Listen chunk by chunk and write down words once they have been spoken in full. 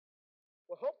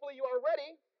Hopefully you are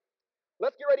ready.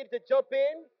 Let's get ready to jump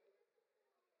in.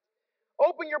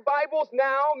 Open your Bibles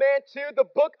now, man, to the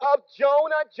book of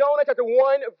Jonah. Jonah chapter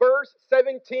 1, verse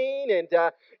 17. And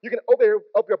you can open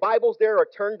your Bibles there or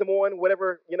turn them on,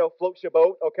 whatever, floats your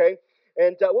boat, okay?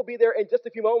 And we'll be there in just a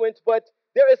few moments. But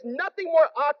there is nothing more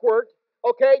awkward,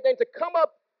 okay, than to come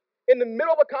up in the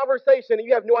middle of a conversation and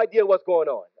you have no idea what's going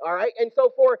on, all right? And so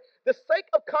for the sake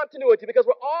of continuity, because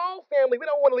we're all family, we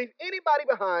don't want to leave anybody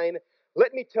behind,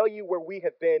 let me tell you where we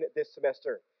have been this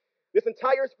semester. This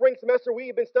entire spring semester, we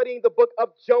have been studying the book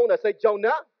of Jonah. Say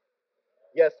Jonah.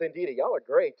 Yes, indeed. Y'all are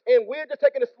great. And we're just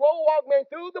taking a slow walk, man,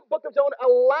 through the book of Jonah,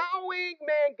 allowing,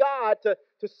 man, God to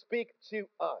speak to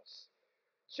us.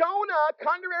 Jonah,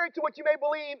 contrary to what you may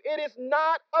believe, it is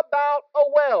not about a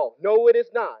well. No, it is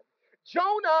not.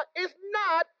 Jonah is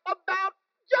not about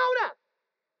Jonah.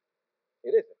 It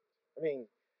isn't. I mean,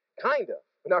 kind of,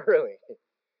 but not really. The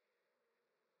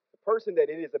person that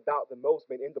it is about the most,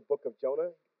 man, in the book of Jonah,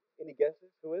 any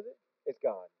guesses? Who is it? It's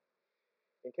God.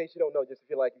 In case you don't know, just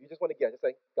if you just want to guess, just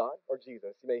say God or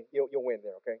Jesus. You'll win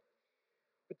there, okay?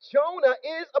 But Jonah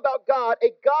is about God,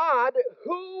 a God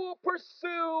who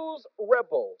pursues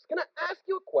rebels. Can I ask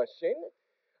you a question?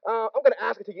 I'm going to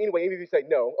ask it to you anyway, even if you say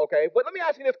no, okay? But let me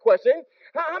ask you this question.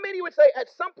 How many of you would say at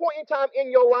some point in time in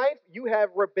your life, you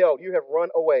have rebelled, you have run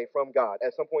away from God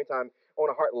at some point in time on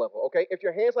a heart level, okay? If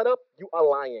your hand's not up, you are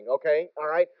lying, okay? All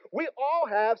right? We all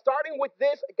have, starting with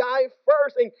this guy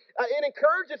first. And it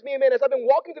encourages me, man, as I've been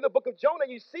walking through the book of Jonah,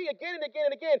 you see again and again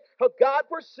and again how God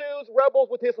pursues rebels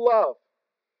with his love.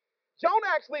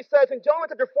 Jonah actually says in Jonah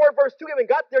chapter 4, verse 2, we haven't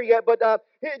got there yet, but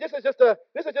this is just a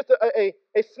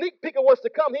sneak peek of what's to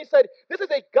come. He said, this is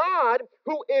a God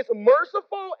who is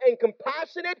merciful and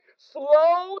compassionate,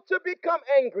 slow to become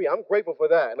angry. I'm grateful for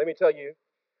that, let me tell you.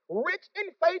 Rich in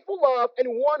faithful love, and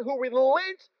one who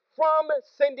relents from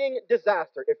sending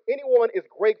disaster. If anyone is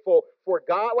grateful for a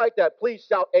God like that, please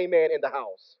shout amen in the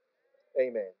house.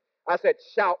 Amen. I said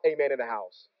shout amen in the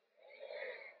house.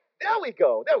 There we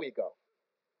go.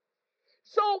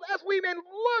 So as we men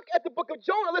look at the book of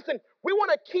Jonah, listen, we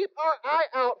want to keep our eye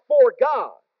out for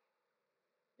God.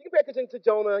 You can pay attention to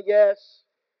Jonah, yes.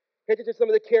 Pay attention to some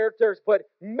of the characters, but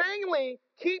mainly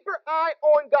keep your eye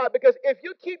on God, because if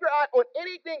you keep your eye on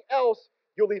anything else,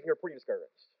 you'll leave here pretty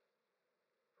discouraged,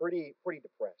 pretty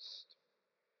depressed.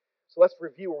 So let's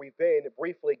review where we've been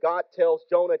briefly. God tells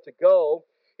Jonah to go.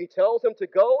 He tells him to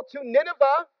go to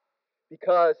Nineveh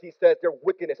because he says their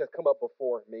wickedness has come up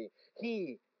before me.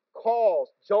 He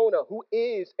calls Jonah, who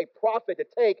is a prophet, to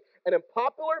take an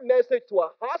unpopular message to a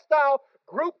hostile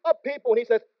group of people. And he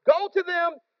says, go to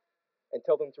them and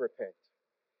tell them to repent.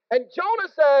 And Jonah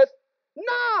says,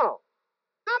 no,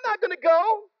 I'm not going to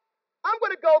go. I'm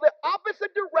going to go the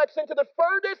opposite direction to the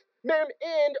furthest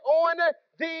end on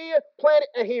the planet.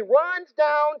 And he runs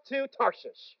down to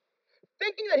Tarshish,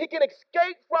 thinking that he can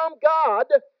escape from God.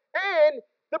 And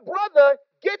the brother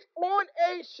gets on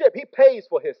a ship. He pays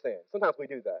for his sin. Sometimes we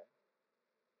do that.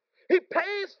 He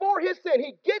pays for his sin.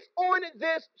 He gets on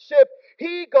this ship.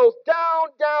 He goes down.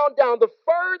 The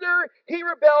further he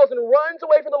rebels and runs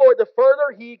away from the Lord, the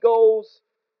further he goes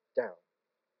down.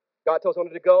 God tells Jonah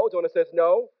to go. Jonah says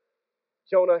no.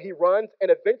 Jonah, he runs,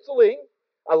 and eventually,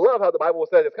 I love how the Bible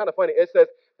says, it's kind of funny. It says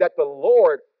that the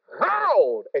Lord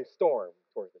hurled a storm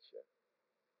towards the ship.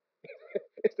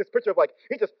 It's this picture of like,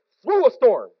 he just threw a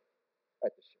storm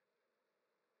at the ship.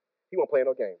 He won't play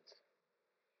no games.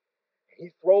 He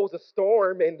throws a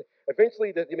storm, and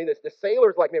eventually, the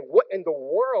sailors like, man, what in the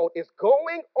world is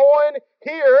going on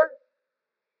here?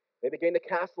 They began to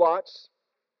cast lots,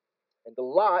 and the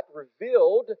lot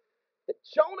revealed that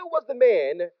Jonah was the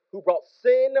man who brought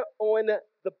sin on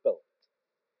the boat.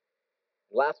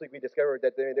 Last week, we discovered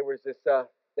that there was this,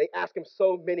 they asked him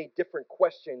so many different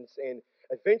questions, and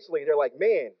eventually, they're like,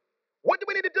 man, what do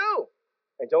we need to do?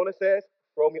 And Jonah says,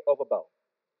 throw me overboard.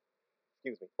 He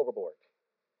says, throw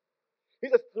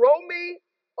me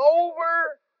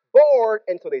overboard.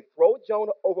 And so they throw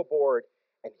Jonah overboard,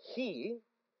 and we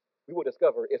will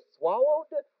discover, is swallowed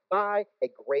by a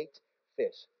great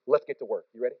fish. Let's get to work.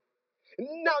 You ready?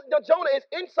 Now Jonah is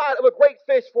inside of a great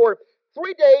fish for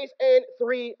 3 days and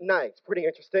 3 nights. Pretty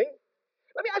interesting.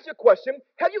 Let me ask you a question.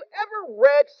 Have you ever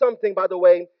read something, by the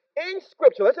way, in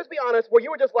Scripture, let's just be honest, where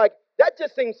you were just like, that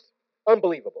just seems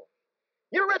unbelievable?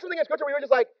 You ever read something in Scripture where you were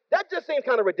just like, that just seems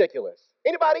kind of ridiculous?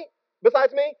 Anybody?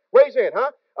 Besides me? Raise your hand,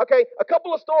 huh? Okay, a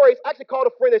couple of stories. I actually called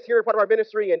a friend that's here, part of our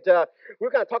ministry, and we were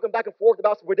kind of talking back and forth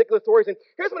about some ridiculous stories. And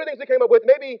here's one of the things we came up with.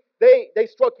 Maybe they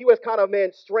struck you as kind of,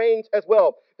 man, strange as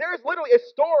well. There's literally a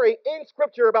story in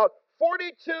Scripture about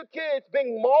 42 kids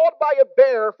being mauled by a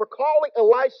bear for calling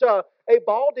Elisha a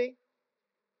baldy.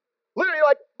 Literally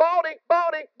like baldy,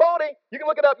 baldy, baldy. You can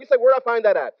look it up. You say, where did I find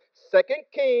that at? 2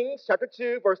 Kings chapter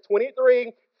 2, verse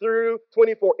 23 through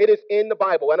 24. It is in the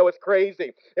Bible. I know it's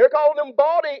crazy. They're calling him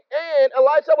baldy, and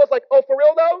Elijah was like, oh, for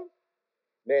real though?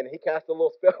 Man, he cast a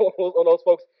little spell on those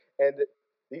folks, and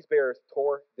these bears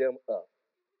tore them up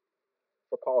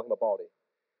for calling him a baldy.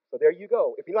 So there you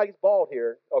go. If anybody's bald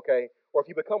here, okay, or if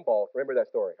you become bald, remember that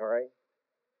story, all right?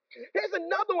 Here's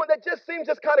another one that just seems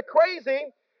just kind of crazy.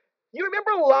 You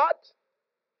remember Lot?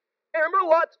 And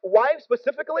remember Lot's wife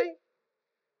specifically?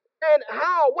 And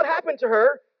what happened to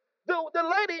her? The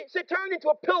lady, she turned into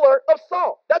a pillar of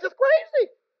salt. That's just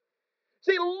crazy.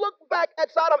 She looked back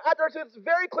at Sodom after she was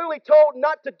very clearly told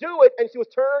not to do it, and she was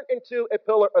turned into a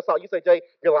pillar of salt. You say, Jay,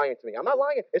 you're lying to me. I'm not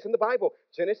lying. It's in the Bible.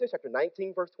 Genesis chapter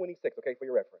 19, verse 26, okay, for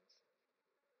your reference.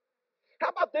 How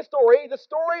about this story? The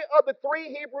story of the three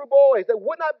Hebrew boys that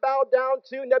would not bow down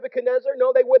to Nebuchadnezzar.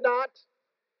 No, they would not.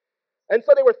 And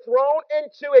so they were thrown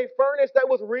into a furnace that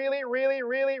was really, really,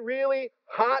 really, really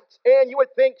hot. And you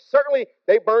would think certainly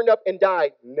they burned up and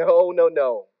died. No, no,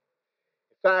 no.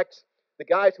 In fact, the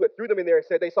guys who had threw them in there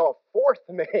said they saw a fourth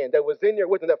man that was in there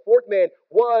with them. That fourth man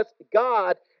was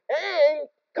God. And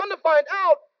come to find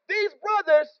out, these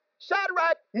brothers,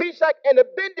 Shadrach, Meshach, and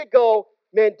Abednego,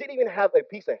 man, didn't even have a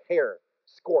piece of hair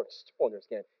scorched on their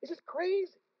skin. It's just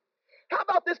crazy. How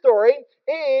about this story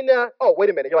in, oh, wait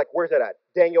a minute. You're like, where's that at?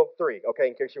 Daniel 3, okay,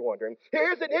 in case you're wondering.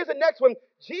 Here's the next one.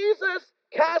 Jesus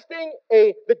casting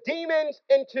the demons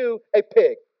into a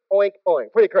pig. Oink,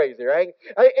 oink. Pretty crazy, right?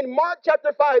 In Mark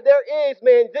chapter 5, there is,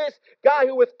 man, this guy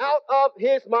who was out of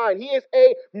his mind. He is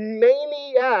a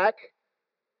maniac.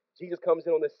 Jesus comes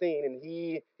in on the scene, and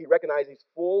he recognizes he's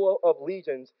full of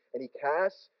legions, and he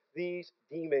casts these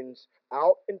demons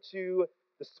out into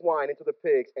the swine, into the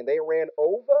pigs, and they ran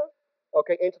over,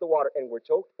 okay, into the water and were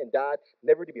choked and died,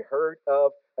 never to be heard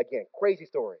of again. Crazy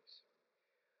stories.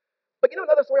 But you know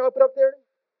another story I'll put up there?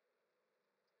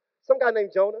 Some guy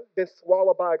named Jonah been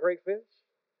swallowed by a great fish.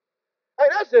 I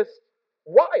mean, that's just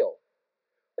wild.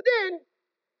 But then,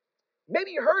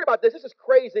 maybe you heard about this. This is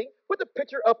crazy. Put the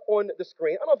picture up on the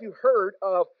screen. I don't know if you heard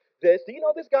of this. Do you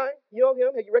know this guy? You know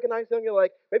him? Have you recognized him? You're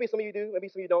like, maybe some of you do, maybe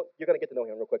some of you don't. You're going to get to know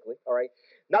him real quickly, all right?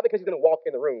 Not because he's going to walk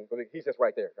in the room, but he's just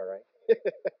right there, all right?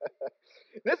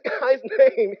 This guy's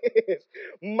name is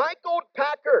Michael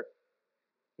Packard.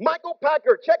 Michael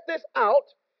Packard, check this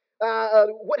out.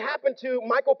 What happened to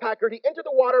Michael Packard? He entered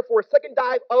the water for a second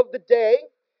dive of the day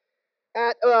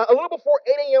at a little before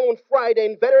 8 a.m. on Friday.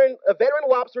 And a veteran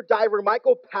lobster diver,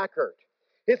 Michael Packard.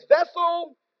 His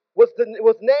vessel was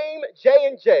named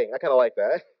J&J. I kind of like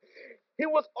that.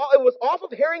 It was off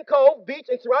of Herring Cove Beach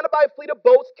and surrounded by a fleet of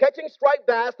boats catching striped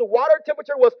bass. The water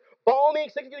temperature was balmy,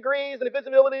 60 degrees, and the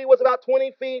visibility was about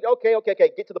 20 feet. Okay,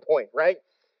 get to the point, right? It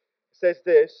says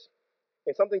this.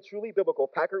 In something truly biblical,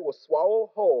 Packard was swallowed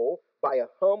whole by a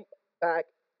humpback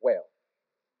whale.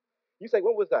 You say,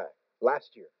 when was that?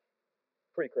 Last year.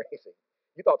 Pretty crazy.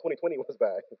 You thought 2020 was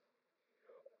bad.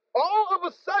 All of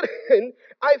a sudden,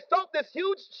 I felt this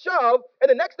huge shove, and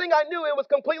the next thing I knew, it was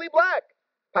completely black.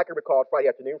 Packard recalled Friday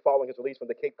afternoon following his release from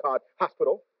the Cape Cod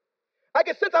hospital. I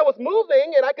could sense I was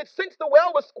moving, and I could sense the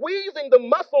whale was squeezing the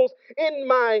muscles in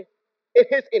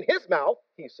his mouth,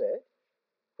 he said.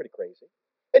 Pretty crazy.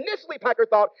 Initially, Packard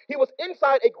thought he was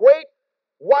inside a great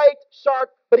white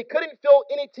shark, but he couldn't feel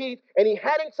any teeth, and he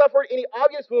hadn't suffered any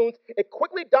obvious wounds. It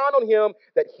quickly dawned on him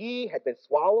that he had been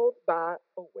swallowed by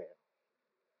a whale.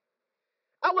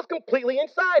 I was completely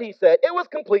inside, he said. It was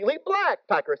completely black,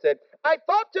 Packard said. I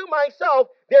thought to myself,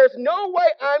 there's no way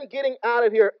I'm getting out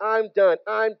of here. I'm done.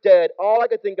 I'm dead. All I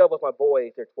could think of was my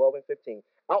boys. They're 12 and 15.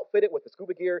 Outfitted with the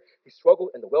scuba gear, he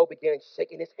struggled, and the whale began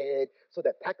shaking his head so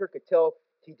that Packard could tell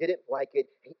he didn't like it.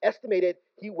 He estimated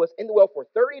he was in the well for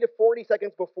 30 to 40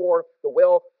 seconds before the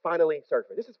whale finally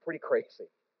surfaced. This is pretty crazy.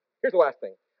 Here's the last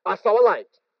thing. I saw a light.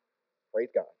 Praise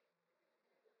God.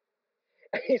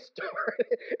 And he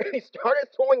started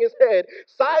throwing his head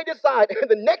side to side. And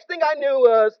the next thing I knew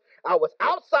was I was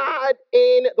outside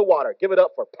in the water. Give it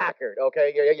up for Packard,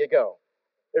 okay? There you go.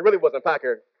 It really wasn't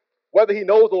Packard. Whether he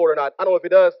knows the Lord or not, I don't know if he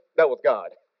does. That was God.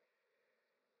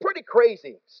 Pretty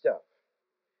crazy stuff.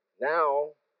 Now,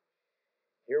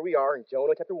 here we are in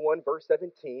Jonah chapter 1, verse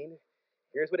 17.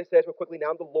 Here's what it says real quickly.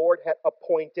 Now the Lord had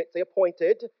appointed,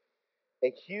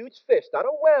 a huge fish, not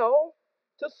a whale,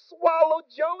 to swallow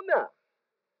Jonah.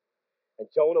 And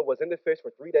Jonah was in the fish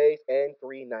for 3 days and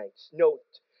 3 nights. Note,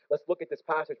 let's look at this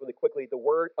passage really quickly. The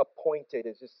word appointed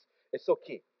is so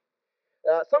key.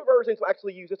 Some versions will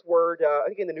actually use this word, I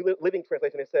think in the New Living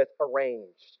Translation it says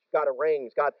arranged. God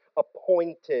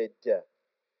appointed.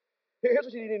 Here's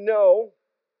what you need to know.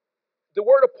 The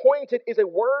word appointed is a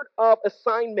word of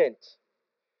assignment.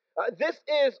 This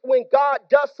is when God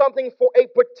does something for a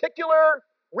particular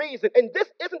reason. And this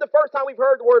isn't the first time we've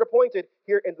heard the word appointed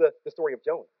here in the story of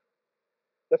Jonah.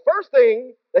 The first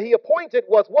thing that he appointed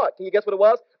was what? Can you guess what it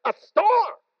was? A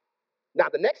storm. Now,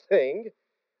 the next thing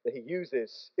that he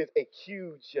uses is a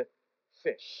huge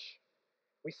fish.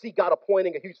 We see God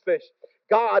appointing a huge fish.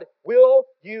 God will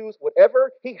use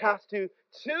whatever he has to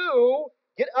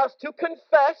get us to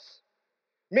confess,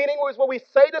 meaning when we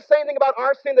say the same thing about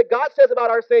our sin that God says about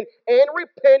our sin, and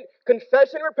repent.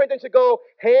 Confession and repentance should go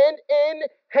hand in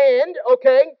hand,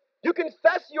 okay? You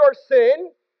confess your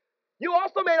sin. You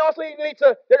also need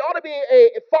to, there ought to be a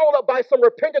followed up by some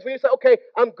repentance where you say, okay,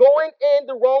 I'm going in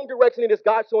the wrong direction, and it's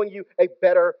God showing you a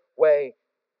better way.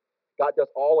 God does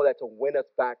all of that to win us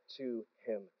back to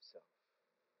himself.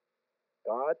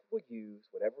 God will use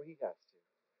whatever he has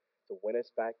to win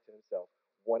us back to himself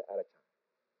one at a time.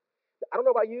 Now, I don't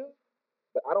know about you,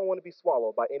 but I don't want to be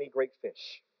swallowed by any great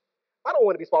fish. I don't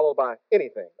want to be swallowed by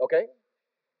anything, okay?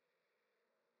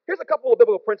 Here's a couple of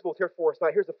biblical principles here for us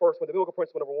tonight. Here's the first one. The biblical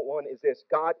principle number one is this: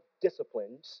 God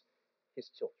disciplines his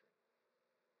children.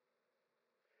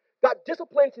 God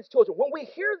disciplines his children. When we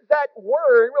hear that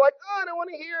word, we're like, oh, I don't want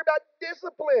to hear about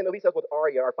discipline. At least that's what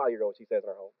Arya, our 5-year-old, she says in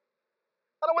our home.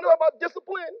 I don't want to know about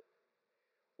discipline.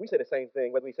 We say the same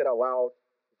thing, whether we say it out loud,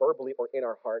 verbally, or in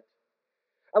our heart.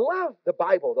 I love the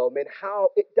Bible, though, man, how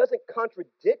it doesn't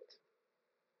contradict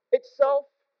itself,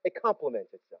 it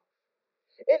complements itself.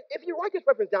 And if you write this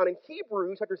reference down in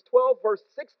Hebrews chapters 12, verse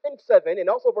 6 and 7, and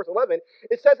also verse 11,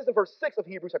 it says this in verse 6 of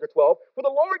Hebrews chapter 12, for the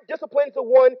Lord disciplines the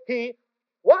one he,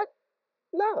 what?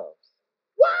 Loves.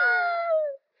 What?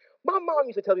 My mom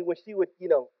used to tell me when she would,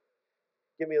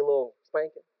 give me a little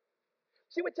spanking.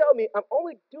 She would tell me, I'm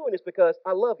only doing this because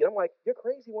I love you. I'm like, you're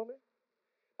crazy, woman.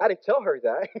 I didn't tell her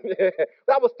that,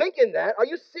 but I was thinking that. Are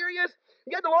you serious?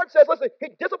 Yet the Lord says, listen, he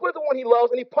disciplines the one he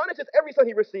loves, and he punishes every son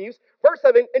he receives. Verse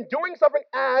 7, enduring suffering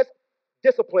as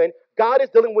discipline, God is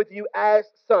dealing with you as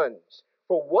sons.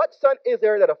 For what son is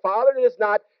there that a father does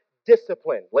not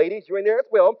discipline? Ladies, you're in there as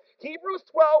well. Hebrews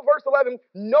 12, verse 11,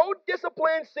 no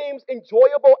discipline seems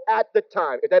enjoyable at the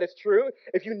time. If that is true,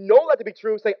 if you know that to be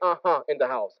true, say uh-huh in the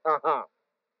house. Uh-huh.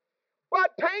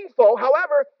 But painful,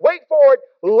 however, wait for it.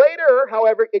 Later,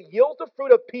 however, it yields the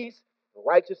fruit of peace,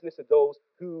 righteousness to those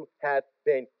who have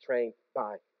been trained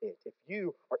by it. If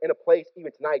you are in a place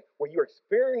even tonight where you're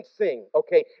experiencing,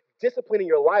 discipline in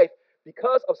your life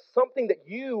because of something that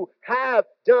you have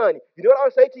done, you know what I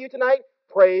would say to you tonight?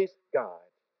 Praise God.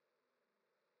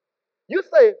 You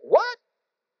say, what?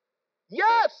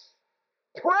 Yes,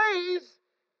 praise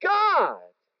God.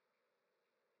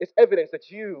 It's evidence that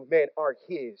you, man, are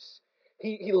his.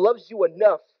 He loves you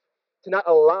enough to not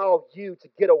allow you to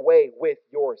get away with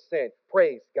your sin.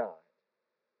 Praise God.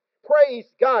 Praise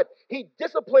God. He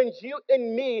disciplines you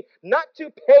and me not to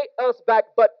pay us back,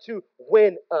 but to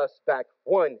win us back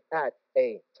one at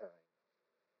a time.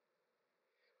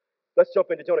 Let's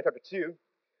jump into Jonah chapter 2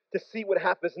 to see what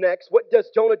happens next. What does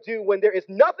Jonah do when there is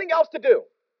nothing else to do?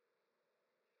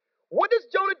 What does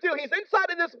Jonah do? He's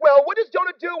inside of this well. What does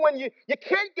Jonah do when you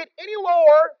can't get any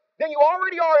lower than you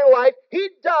already are in life? He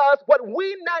does what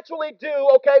we naturally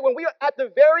do, when we are at the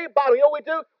very bottom. You know what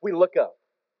we do? We look up.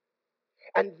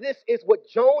 And this is what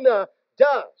Jonah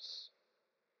does.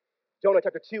 Jonah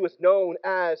chapter 2 is known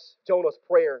as Jonah's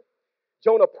prayer.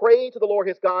 Jonah prayed to the Lord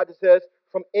his God, it says,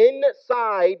 from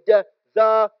inside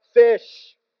the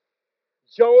fish.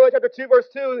 Jonah chapter 2, verse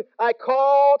 2, I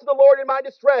called to the Lord in my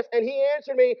distress, and he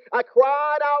answered me. I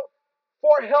cried out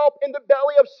for help in the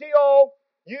belly of Sheol.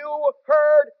 You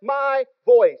heard my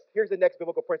voice. Here's the next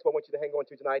biblical principle I want you to hang on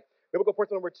to tonight. Biblical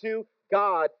principle number 2,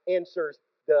 God answers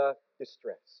the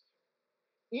distress.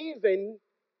 Even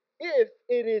if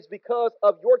it is because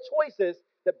of your choices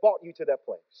that brought you to that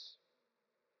place.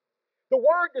 The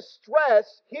word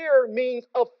distress here means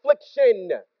affliction.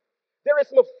 There is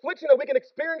some affliction that we can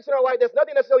experience in our life that's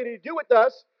nothing necessarily to do with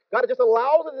us. God just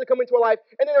allows it to come into our life.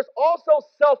 And then there's also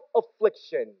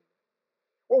self-affliction,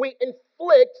 where we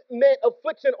inflict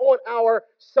affliction on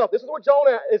ourselves. This is where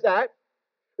Jonah is at.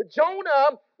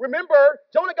 Jonah, remember,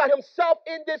 Jonah got himself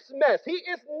in this mess. He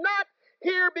is not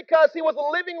here because he was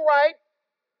living right.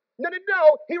 No.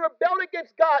 He rebelled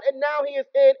against God, and now he is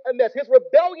in a mess. His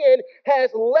rebellion has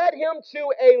led him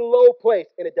to a low place,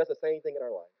 and it does the same thing in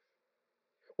our life.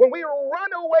 When we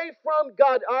run away from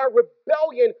God, our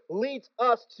rebellion leads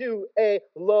us to a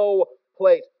low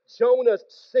place. Jonah's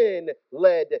sin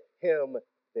led him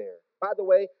there. By the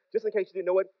way, just in case you didn't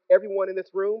know it, everyone in this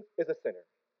room is a sinner.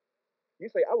 You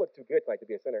say, I look too good tonight to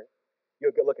be a sinner. You're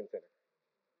a good-looking sinner.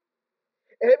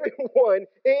 Everyone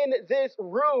in this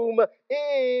room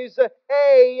is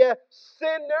a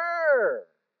sinner.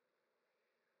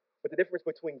 But the difference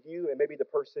between you and maybe the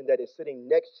person that is sitting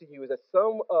next to you is that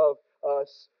some of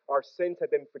us, our sins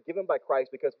have been forgiven by Christ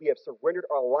because we have surrendered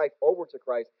our life over to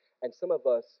Christ. And some of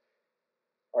us,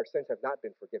 our sins have not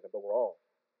been forgiven, but we're all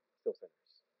still sinners.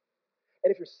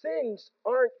 And if your sins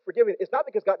aren't forgiven, it's not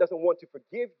because God doesn't want to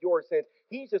forgive your sins.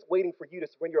 He's just waiting for you to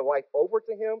surrender your life over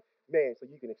to Him, man, so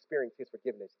you can experience His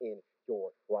forgiveness in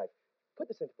your life. Put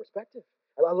this into perspective.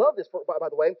 And I love this, by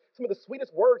the way. Some of the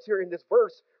sweetest words here in this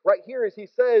verse right here is He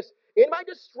says, in my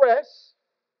distress,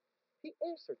 He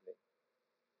answered me.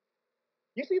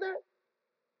 You see that?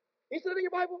 You see that in your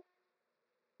Bible?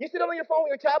 You see that on your phone,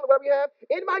 your tablet, whatever you have?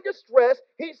 In my distress,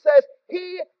 He says,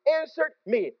 He answered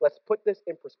me. Let's put this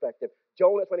in perspective.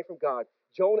 Jonah is running from God.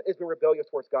 Jonah is being rebellious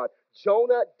towards God.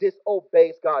 Jonah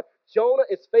disobeys God. Jonah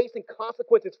is facing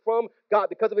consequences from God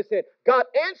because of his sin. God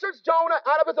answers Jonah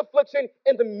out of his affliction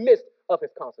in the midst of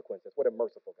his consequences. What a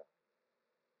merciful God.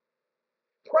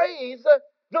 Praise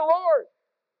the Lord.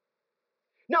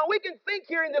 Now, we can think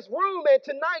here in this room and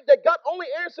tonight that God only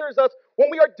answers us when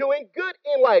we are doing good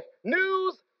in life.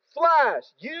 News flash.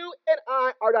 You and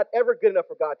I are not ever good enough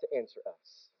for God to answer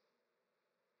us.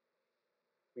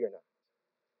 We are not.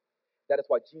 That is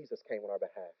why Jesus came on our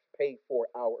behalf, paid for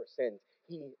our sins.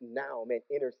 He now, man,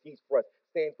 intercedes for us,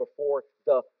 stands before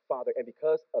the Father. And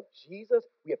because of Jesus,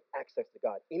 we have access to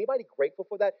God. Anybody grateful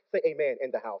for that? Say amen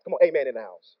in the house. Come on, amen in the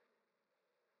house.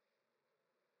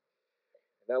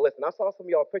 Now listen, I saw some of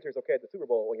y'all pictures, okay, at the Super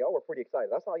Bowl, and y'all were pretty excited.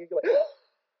 I saw you like,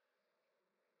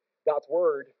 God's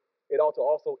word, it ought to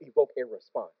also evoke a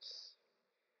response.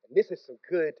 And this is some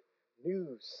good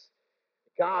news.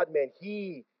 God, man,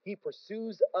 He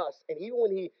pursues us, and even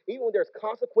when there's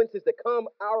consequences that come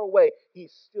our way,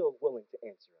 He's still willing to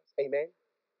answer us. Amen.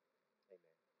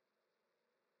 Amen.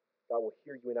 God will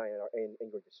hear you and I in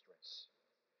your distress.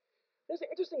 There's an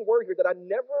interesting word here that I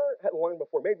never had learned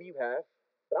before. Maybe you have,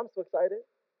 but I'm so excited.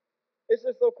 It's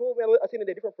just so cool, man. I've seen it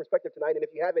in a different perspective tonight, and if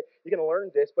you haven't, you're going to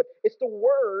learn this. But it's the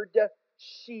word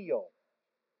Sheol.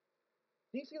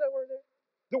 Do you see that word there?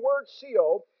 The word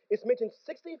Sheol is mentioned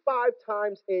 65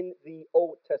 times in the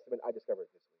Old Testament, I discovered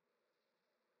this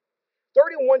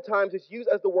week. 31 times is used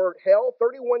as the word hell.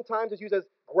 31 times is used as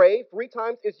grave. 3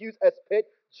 times is used as pit.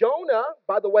 Jonah,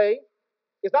 by the way,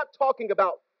 is not talking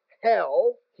about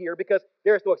hell here because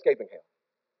there is no escaping hell.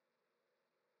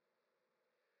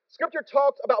 Scripture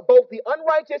talks about both the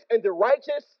unrighteous and the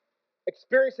righteous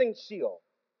experiencing Sheol.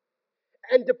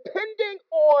 And depending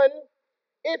on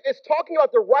if it's talking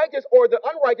about the righteous or the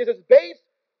unrighteous, it's based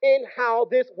in how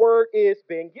this word is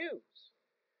being used.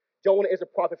 Jonah is a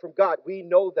prophet from God. We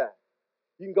know that.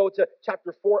 You can go to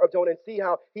chapter 4 of Jonah and see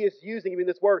how he is using even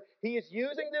this word. He is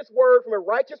using this word from a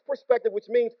righteous perspective, which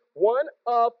means one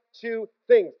of two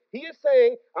things. He is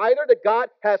saying either that God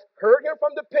has heard him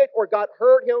from the pit or God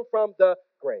heard him from the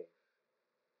grave.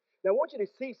 Now, I want you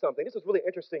to see something. This is really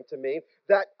interesting to me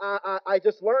that I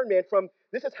just learned, man, from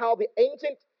this is how the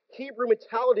ancient Hebrew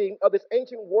mentality of this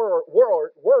ancient word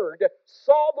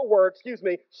saw the word,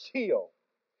 Sheol.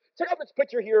 Check out this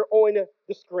picture here on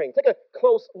the screen. Take a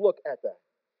close look at that.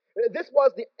 This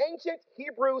was the ancient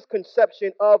Hebrew's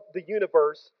conception of the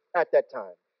universe at that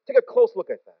time. Take a close look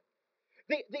at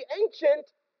that. The ancient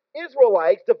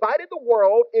Israelites divided the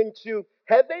world into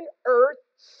heaven, earth,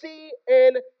 sea,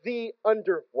 and the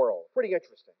underworld. Pretty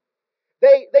interesting.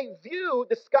 They viewed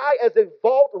the sky as a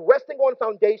vault resting on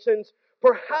foundations,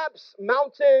 perhaps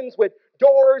mountains with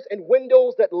doors and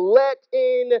windows that let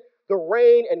in the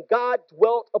rain, and God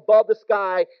dwelt above the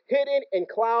sky, hidden in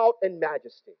cloud and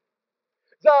majesty.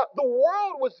 The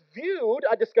world was viewed,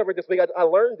 I discovered this week, I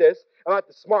learned this, I'm not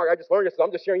smart, I just learned this, so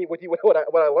I'm just sharing with you what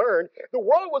I learned. The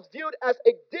world was viewed as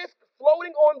a disc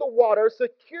floating on the water,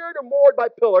 secured or moored by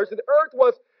pillars, and the earth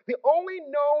was the only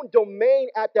known domain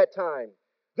at that time.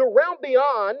 The realm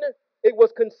beyond, it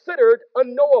was considered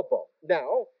unknowable.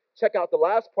 Now, check out the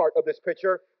last part of this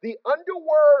picture. The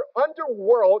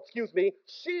underworld,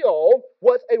 Sheol,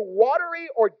 was a watery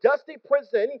or dusty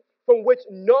prison from which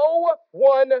no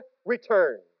one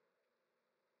returned.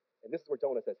 And this is where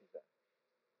Jonah says he's at.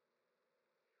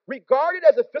 Regarded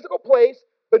as a physical place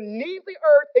beneath the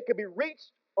earth, it could be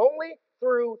reached only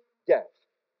through death.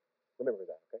 Remember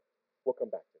that, okay? We'll come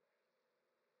back to it.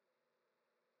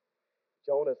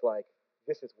 Jonah's like,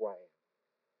 this is where I am.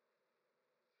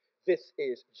 This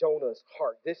is Jonah's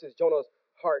heart. This is Jonah's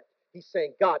heart. He's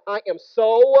saying, God, I am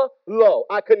so low.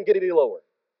 I couldn't get any lower.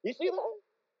 You see that?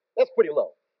 That's pretty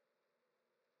low.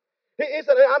 He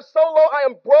said, I'm so low, I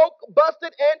am broke,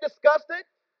 busted, and disgusted.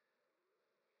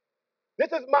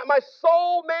 This is my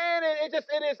soul, man, and it just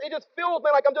feels,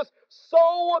 man, like I'm just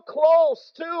so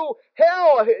close to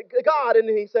hell, God. And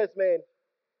he says, man,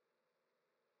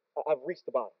 I've reached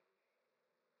the bottom.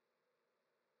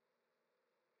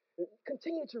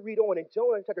 Continue to read on in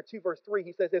Jonah chapter 2, verse 3.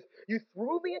 He says this: You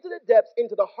threw me into the depths,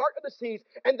 into the heart of the seas,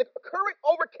 and the current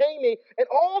overcame me, and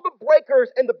all the breakers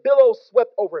and the billows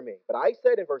swept over me. But I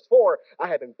said in verse 4, I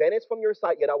have been banished from your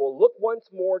sight, yet I will look once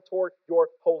more toward your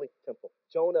holy temple.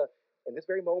 Jonah, in this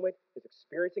very moment, is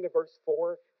experiencing in verse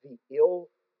 4 the ill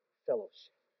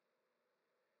fellowship.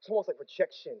 It's almost like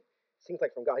rejection, seems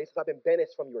like from God. He says, I've been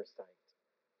banished from your sight.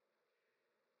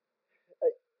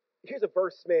 Here's a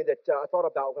verse, man, that I thought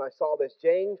about when I saw this.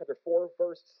 James chapter 4,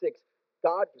 verse 6.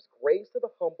 God gives grace to the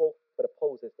humble, but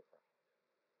opposes the proud.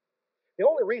 The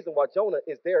only reason why Jonah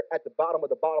is there at the bottom of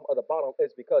the bottom of the bottom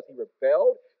is because he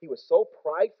rebelled. He was so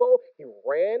prideful. He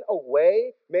ran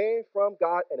away, man, from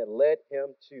God, and it led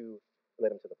him to the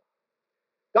bottom.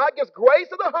 God gives grace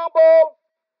to the humble,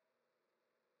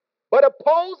 but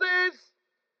opposes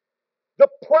the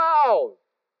proud.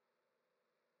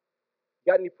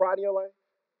 Got any pride in your life?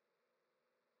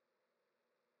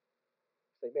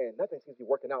 Say, man, nothing seems to be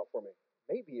working out for me.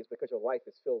 Maybe it's because your life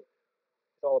is filled,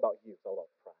 it's all about you, it's all about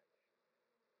pride.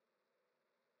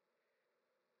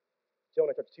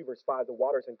 Jonah chapter 2, verse 5, the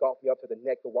waters engulfed me up to the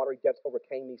neck, the watery depths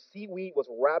overcame me, seaweed was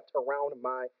wrapped around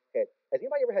my head. Has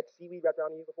anybody ever had seaweed wrapped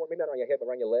around you before? Maybe not around your head, but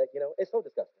around your leg, It's so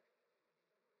disgusting.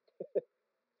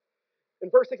 In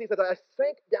verse 6, he says, I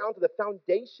sank down to the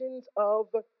foundations of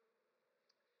the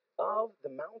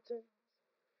mountain.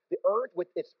 The earth with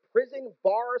its prison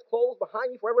bars closed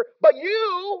behind me forever. But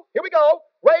you, here we go,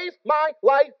 raised my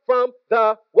life from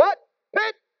the what?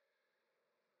 Pit.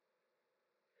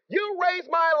 You raised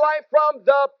my life from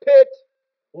the pit,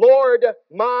 Lord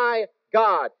my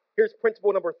God. Here's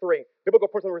principle number 3, biblical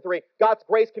principle number 3. God's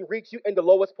grace can reach you in the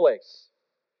lowest place.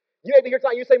 You may be here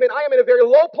tonight, you say, man, I am in a very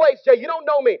low place, Jay. You don't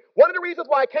know me. One of the reasons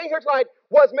why I came here tonight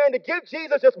was, man, to give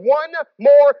Jesus just one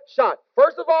more shot.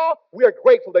 First of all, we are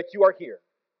grateful that you are here.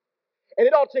 And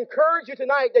it ought to encourage you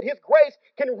tonight that his grace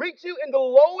can reach you in the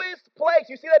lowest place.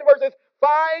 You see that in verses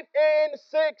 5 and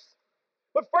 6.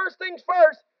 But first things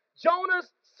first,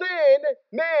 Jonah's sin,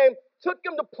 man, took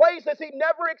him to places he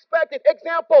never expected.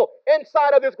 Example,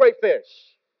 inside of this great fish.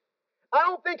 I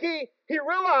don't think he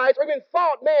realized or even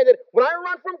thought, man, that when I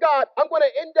run from God, I'm going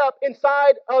to end up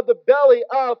inside of the belly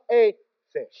of a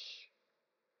fish.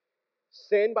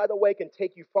 Sin, by the way, can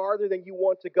take you farther than you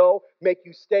want to go, make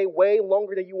you stay way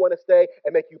longer than you want to stay,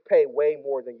 and make you pay way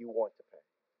more than you want to pay.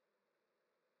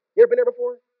 You ever been there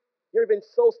before? You ever been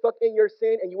so stuck in your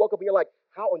sin and you woke up and you're like,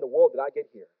 how in the world did I get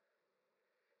here?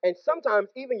 And sometimes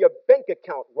even your bank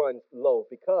account runs low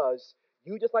because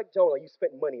you, just like Jonah, you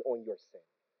spent money on your sin.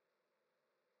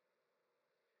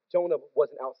 Jonah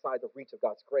wasn't outside the reach of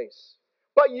God's grace.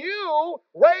 But you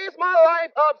raised my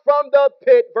life up from the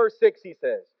pit, verse 6, he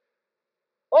says.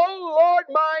 Oh, Lord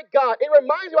my God. It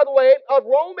reminds me, by the way, of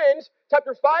Romans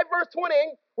chapter 5, verse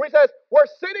 20, where he says, where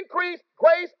sin increased,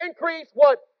 grace increased,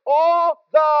 what? All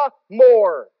the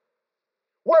more.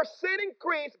 Where sin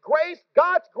increased,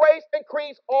 God's grace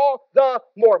increased all the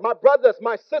more. My brothers,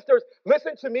 my sisters,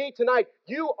 listen to me tonight.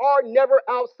 You are never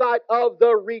outside of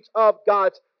the reach of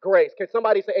God's grace. Can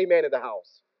somebody say amen in the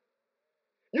house?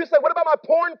 You say, what about my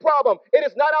porn problem? It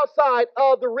is not outside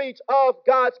of the reach of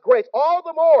God's grace. All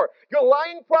the more, your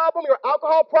lying problem, your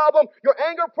alcohol problem, your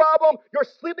anger problem, your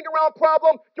sleeping around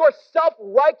problem, your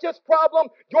self-righteous problem,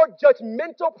 your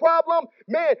judgmental problem,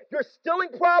 man, your stealing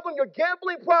problem, your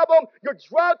gambling problem, your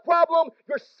drug problem,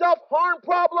 your self-harm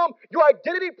problem, your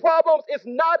identity problems is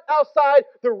not outside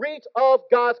the reach of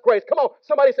God's grace. Come on,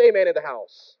 somebody say amen in the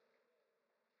house.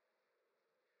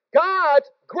 God's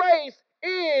grace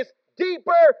is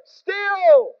deeper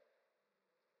still.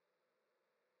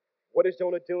 What is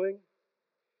Jonah doing?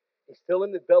 He's still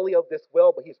in the belly of this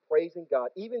well, but he's praising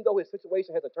God. Even though his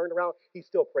situation hasn't turned around, he's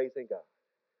still praising God.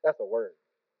 That's a word.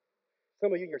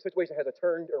 Some of you, your situation hasn't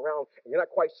turned around, and you're not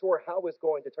quite sure how it's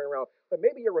going to turn around. But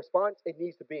maybe your response, it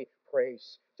needs to be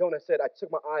praise. Jonah said, I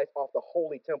took my eyes off the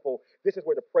holy temple. This is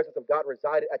where the presence of God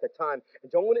resided at the time.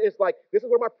 And Jonah is like, this is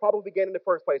where my problem began in the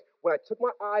first place. When I took my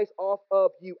eyes off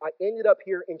of you, I ended up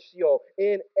here in Sheol,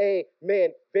 in a,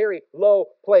 very low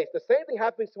place. The same thing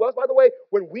happens to us, by the way,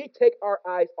 when we take our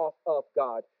eyes off of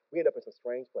God. We end up in some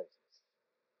strange places.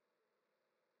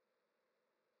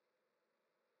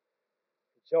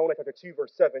 Jonah chapter 2,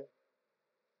 verse 7.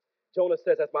 Jonah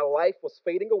says, as my life was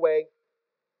fading away,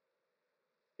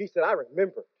 he said, I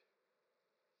remembered.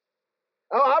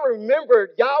 Oh, I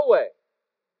remembered Yahweh.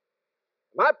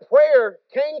 My prayer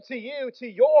came to you, to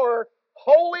your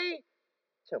holy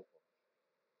temple.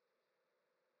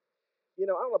 I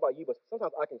don't know about you, but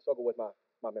sometimes I can struggle with my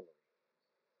memory.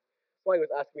 Somebody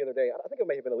was asking me the other day, I think it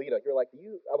may have been Alita. You're like,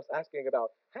 I was asking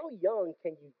about how young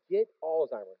can you get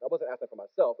Alzheimer's? I wasn't asking for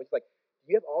myself, but she's like,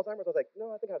 do you have Alzheimer's? I was like,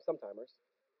 no, I think I have some timers.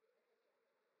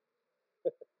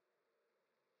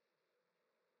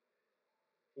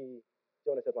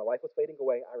 Jonah says, my life was fading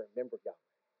away. I remembered Yahweh.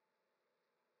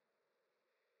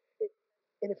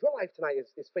 And if your life tonight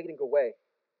is fading away,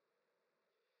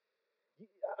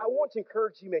 I want to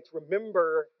encourage you, man, to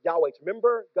remember Yahweh, to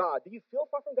remember God. Do you feel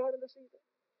far from God in this season?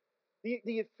 Do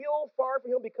you feel far from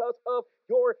Him because of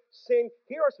your sin?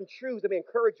 Here are some truths that may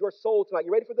encourage your soul tonight.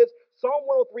 You ready for this? Psalm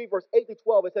 103, verse 8 through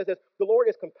 12, it says this: the Lord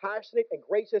is compassionate and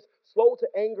gracious, slow to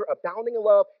anger, abounding in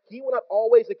love. He will not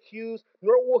always accuse,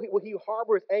 nor will he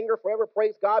harbor his anger forever.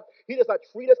 Praise God. He does not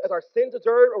treat us as our sins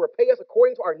deserve or repay us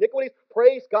according to our iniquities.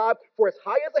 Praise God. For as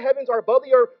high as the heavens are above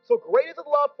the earth, so great is His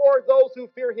love for those who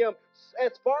fear Him.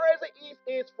 As far as the east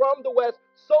is from the west,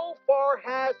 so far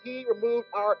has He removed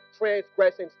our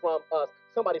transgressions from us.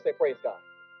 Somebody say, praise God.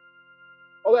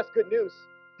 Oh, that's good news.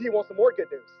 Do you want some more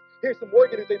good news? Here's some more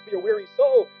good news for your weary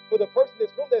soul. For the person in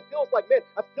this room that feels like, man,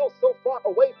 I feel so far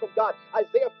away from God.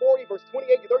 Isaiah 40, verse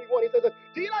 28 to 31, he says,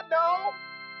 do you not know?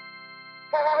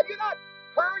 Have you not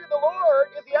heard that the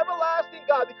Lord is the everlasting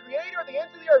God, the creator of the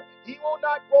ends of the earth? He will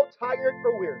not grow tired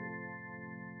or weary.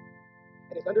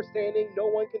 And His understanding no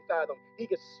one can fathom. He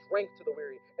gives strength to the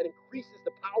weary and increases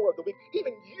the power of the weak.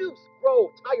 Even youths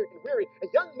grow tired and weary, and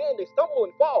young men, they stumble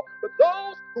and fall. But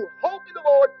those who hope in the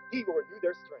Lord, He will renew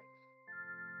their strength.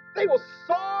 They will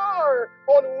soar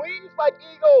on wings like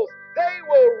eagles. They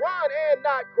will run and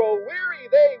not grow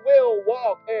weary. They will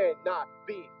walk and not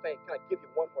be faint. Can I give you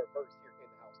one more verse here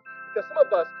in the house? Because some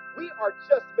of us, we are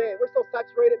just, man, we're so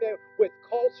saturated, man, with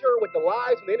culture, with the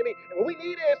lies of the enemy. And what we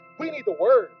need the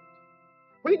Word.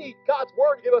 We need God's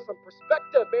Word to give us some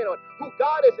perspective, man, on who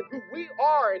God is and who we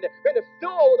are, and to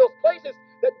fill those places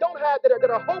that that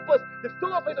are hopeless, to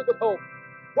fill those places with hope.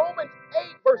 Romans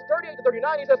 8, verse 38 to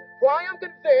 39, he says, for I am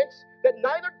convinced that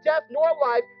neither death nor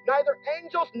life, neither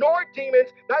angels nor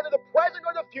demons, neither the present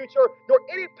nor the future, nor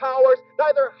any powers,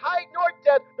 neither height nor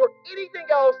depth, nor anything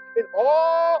else in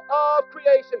all of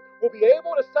creation will be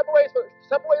able to separate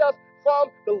us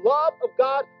from the love of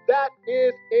God that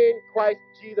is in Christ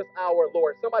Jesus our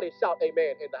Lord. Somebody shout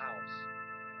amen in the house.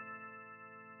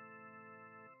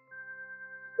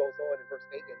 He goes on in verse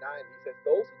 8 and 9, he says,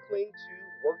 those who cling to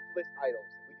worthless idols,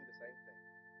 and we do the same thing,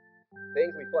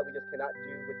 things we feel like we just cannot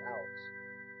do without.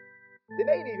 They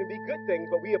may even be good things,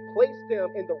 but we have placed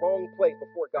them in the wrong place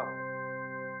before God.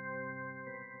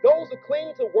 Those who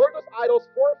cling to worthless idols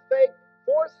forsake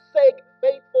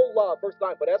faithful love. Verse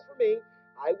 9, but as for me,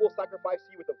 I will sacrifice to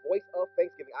you with the voice of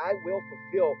thanksgiving. I will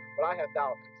fulfill what I have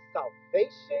vowed.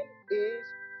 Salvation is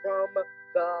from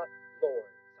the Lord.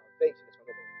 Salvation is from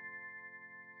the Lord.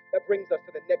 That brings us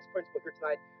to the next principle here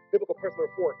tonight. Biblical principle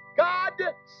number 4. God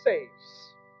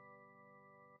saves.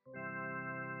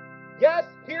 Yes,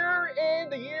 here in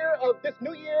the year of this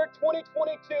new year,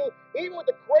 2022, even with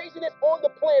the craziness on the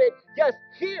planet, yes,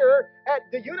 here at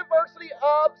the University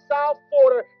of South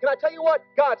Florida, can I tell you what?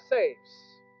 God saves.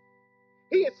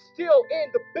 He is still in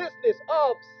the business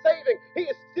of saving. He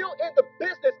is still in the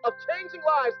business of changing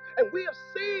lives. And we have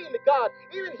seen God,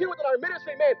 even here within our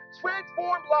ministry, man,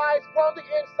 transform lives from the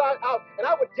inside out. And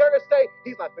I would dare to say,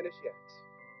 He's not finished yet.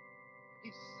 He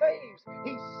saves.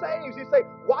 He saves. You say,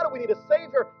 why do we need a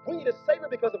Savior? We need a Savior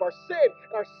because of our sin,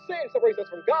 and our sin separates us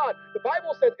from God. The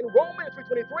Bible says in Romans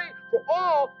 3:23, for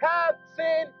all have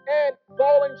sinned and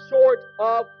fallen short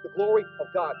of the glory of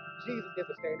God. Jesus is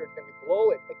the standard, and we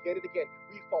blow it again and again.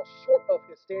 We fall short of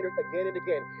His standard again and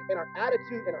again. In our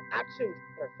attitude, in our actions,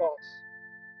 in our thoughts.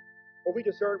 What we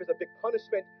deserve is a big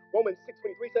punishment. Romans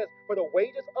 6:23 says, for the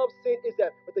wages of sin is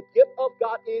death, but the gift of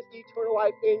God is eternal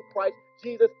life in Christ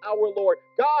Jesus our Lord.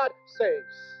 God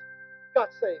saves. God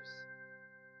saves.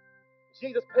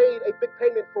 Jesus paid a big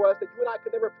payment for us that you and I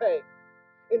could never pay.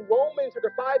 In Romans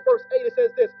chapter 5, verse 8, it says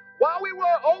this, while we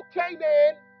were okay,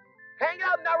 man, hanging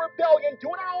out in our rebellion,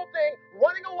 doing our own thing,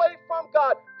 running away from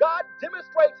God, God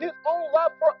demonstrates His own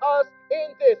love for us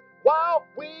in this. While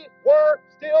we were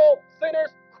still sinners,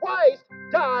 Christ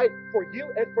died for you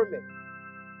and for me.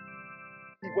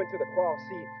 He went to the cross.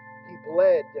 He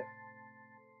bled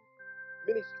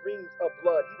many streams of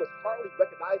blood. He was hardly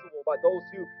recognizable by those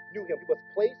who knew Him. He was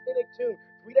placed in a tomb.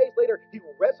 3 days later, He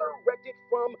resurrected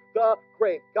from the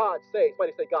grave. God saves.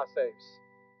 Somebody say, God saves.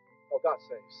 Oh, God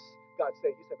saves. God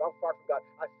saves. You say, I'm far from God.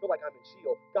 I feel like I'm in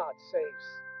Sheol. God saves.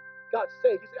 God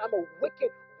saves. You say, I'm a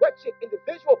wicked, wretched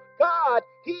individual. God,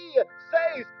 He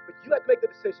saves, but you have to make the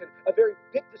decision, a very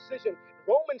big decision.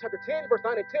 Romans chapter 10, verse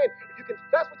 9 and 10, if you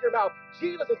confess with your mouth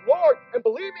Jesus is Lord and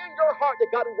believe in your heart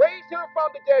that God raised Him from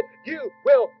the dead, you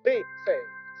will be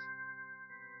saved.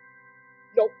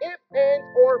 No ifs, ands,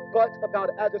 or buts about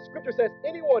it. As the scripture says,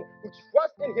 anyone who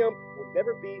trusts in Him will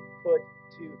never be put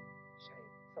to shame.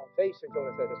 Salvation,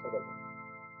 Jonah says, is from the Lord.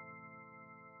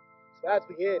 So as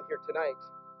we end here tonight,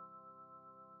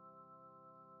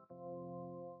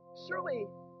 surely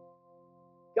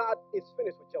God is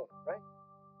finished with Jonah, right?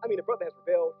 I mean, the brother has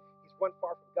rebelled. He's run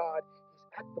far from God.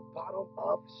 He's at the bottom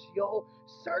of Sheol.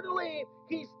 Certainly,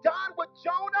 he's done with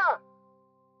Jonah.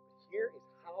 Here is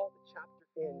how the chapter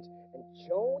ends. In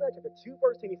Jonah chapter 2,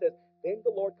 verse 10, he says, then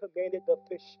the Lord commanded the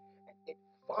fish, and it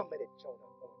vomited Jonah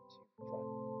onto dry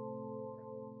ground.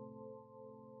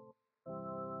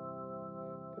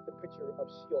 Put the picture of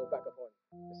Sheol back up on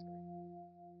the screen.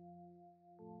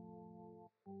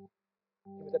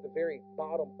 He was at the very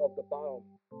bottom of the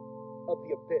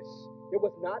abyss. There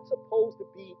was not supposed to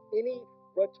be any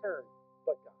return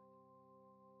but God.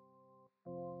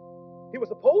 He was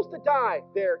supposed to die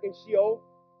there in Sheol,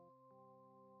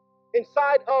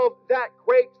 inside of that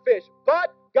great fish.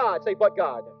 But God, say, but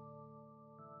God.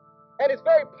 And it's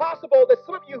very possible that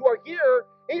some of you who are here,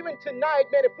 even tonight,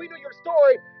 man, if we knew your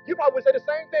story, you probably would say the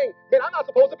same thing. Man, I'm not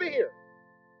supposed to be here.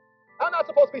 I'm not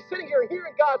supposed to be sitting here and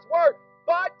hearing God's word,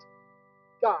 but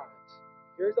God.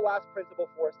 Here's the last principle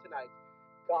for us tonight.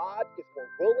 God is more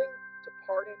willing to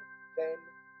pardon than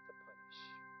to punish.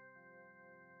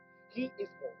 He is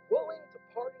more willing to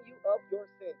pardon you of your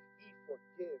sin. He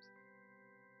forgives